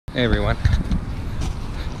Hey everyone.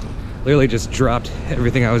 Literally just dropped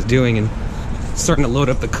everything I was doing and starting to load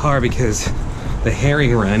up the car because the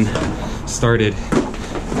herring run started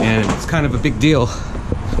and it's kind of a big deal.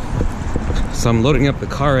 So I'm loading up the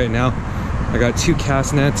car right now. I got 2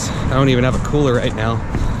 cast nets. I don't even have a cooler right now.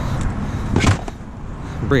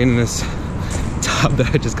 I'm bringing in this tub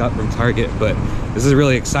that I just got from Target, but this is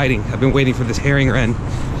really exciting. I've been waiting for this herring run,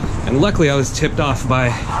 and luckily I was tipped off by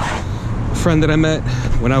a friend that I met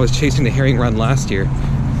when I was chasing the herring run last year.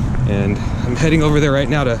 And I'm heading over there right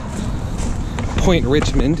now to Point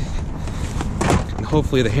Richmond, and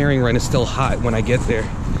hopefully the herring run is still hot when I get there.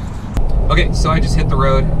 Okay, so I just hit the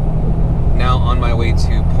road. Now on my way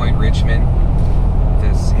to Point Richmond.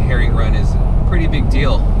 This herring run is a pretty big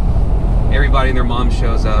deal. Everybody and their mom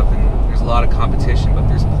shows up and there's a lot of competition, but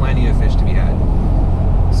there's plenty of fish to be had.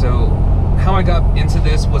 So how I got into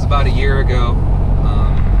this was about a year ago.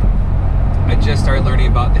 I just started learning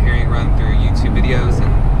about the herring run through YouTube videos,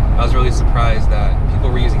 and I was really surprised that people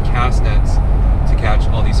were using cast nets to catch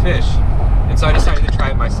all these fish. And so I decided to try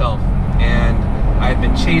it myself. And I had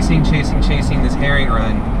been chasing this herring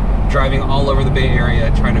run, driving all over the Bay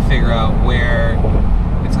Area trying to figure out where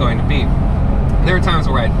it's going to be. There were times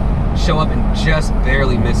where I'd show up and just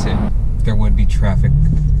barely miss it. There would be traffic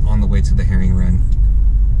on the way to the herring run.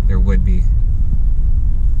 There would be.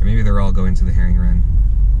 Or maybe they're all going to the herring run.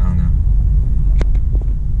 I don't know.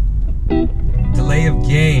 Delay of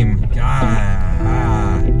game. We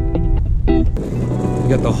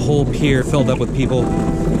got the whole pier filled up with people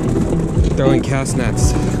throwing cast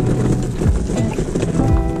nets.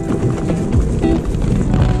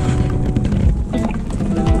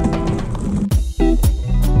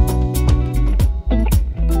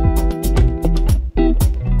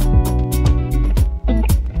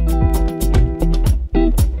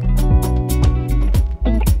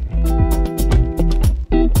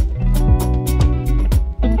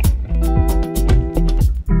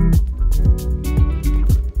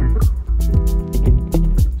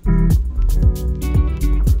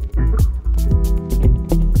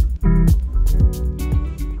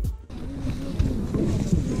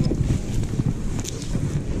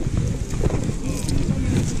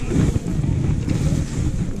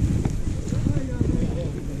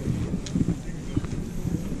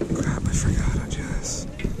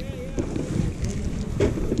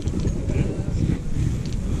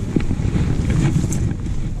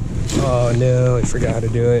 Oh no, I forgot how to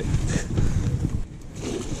do it.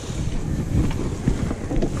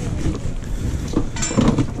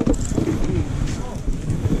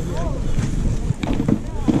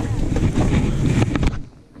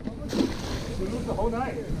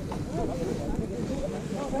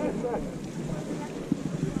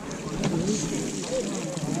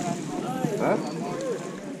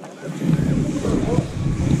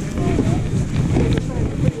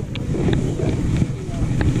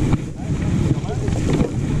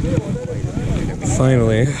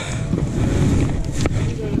 Finally, this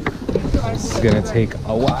is gonna take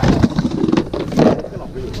a while.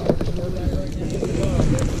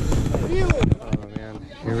 Oh man,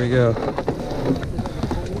 here we go.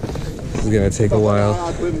 This is gonna take a while.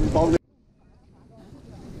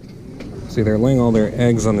 See, they're laying all their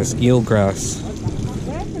eggs on this eel grass.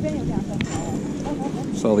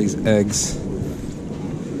 It's all these eggs.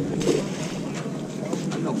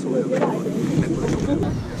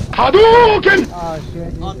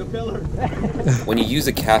 When you use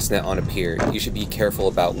a cast net on a pier, you should be careful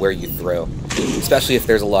about where you throw, especially if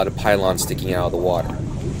there's a lot of pylons sticking out of the water.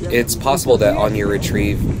 It's possible that on your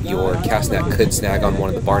retrieve, your cast net could snag on one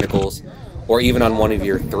of the barnacles, or even on one of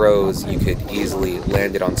your throws, you could easily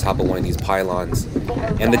land it on top of one of these pylons.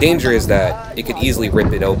 And the danger is that it could easily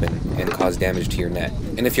rip it open and cause damage to your net.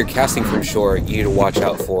 And if you're casting from shore, you need to watch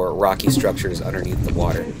out for rocky structures underneath the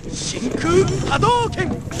water.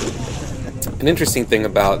 An interesting thing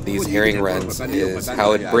about these herring runs is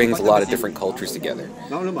how it brings a lot of different cultures together.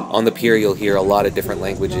 On the pier, you'll hear a lot of different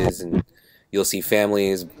languages, and you'll see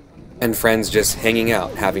families and friends just hanging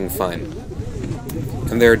out, having fun.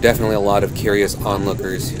 And there are definitely a lot of curious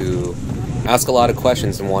onlookers who ask a lot of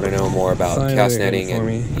questions and want to know more about cast netting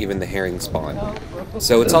and even the herring spawn.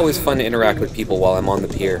 So it's always fun to interact with people while I'm on the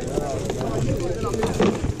pier.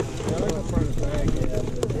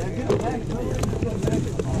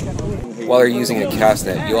 While you're using a cast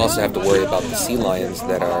net, you also have to worry about the sea lions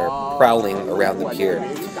that are prowling around the pier.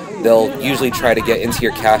 They'll usually try to get into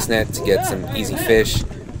your cast net to get some easy fish,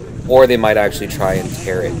 or they might actually try and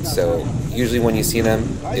tear it. So usually when you see them,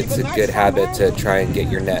 it's a good habit to try and get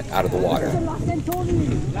your net out of the water.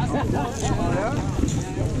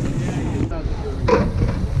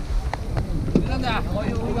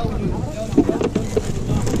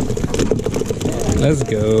 Let's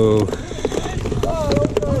go.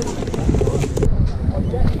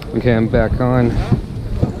 Okay, I'm back on.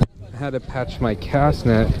 I had to patch my cast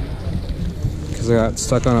net because I got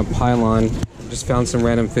stuck on a pylon. Just found some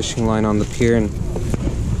random fishing line on the pier and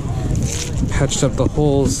patched up the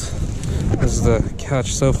holes. This is the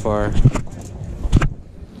catch so far.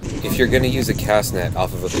 If you're going to use a cast net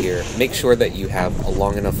off of a pier, make sure that you have a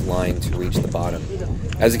long enough line to reach the bottom.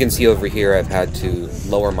 As you can see over here, I've had to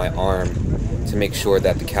lower my arm to make sure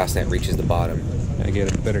that the cast net reaches the bottom. I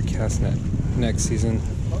get a better cast net next season.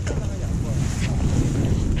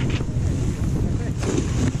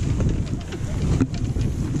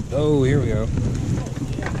 Oh, here we go.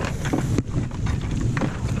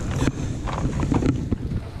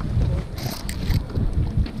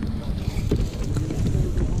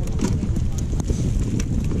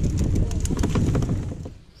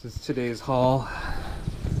 This is today's haul.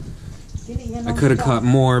 I could have caught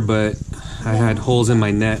more, but I had holes in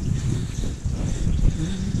my net.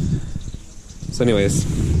 So anyways,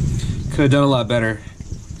 could have done a lot better.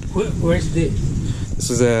 Where's this? This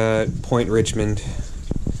is at Point Richmond.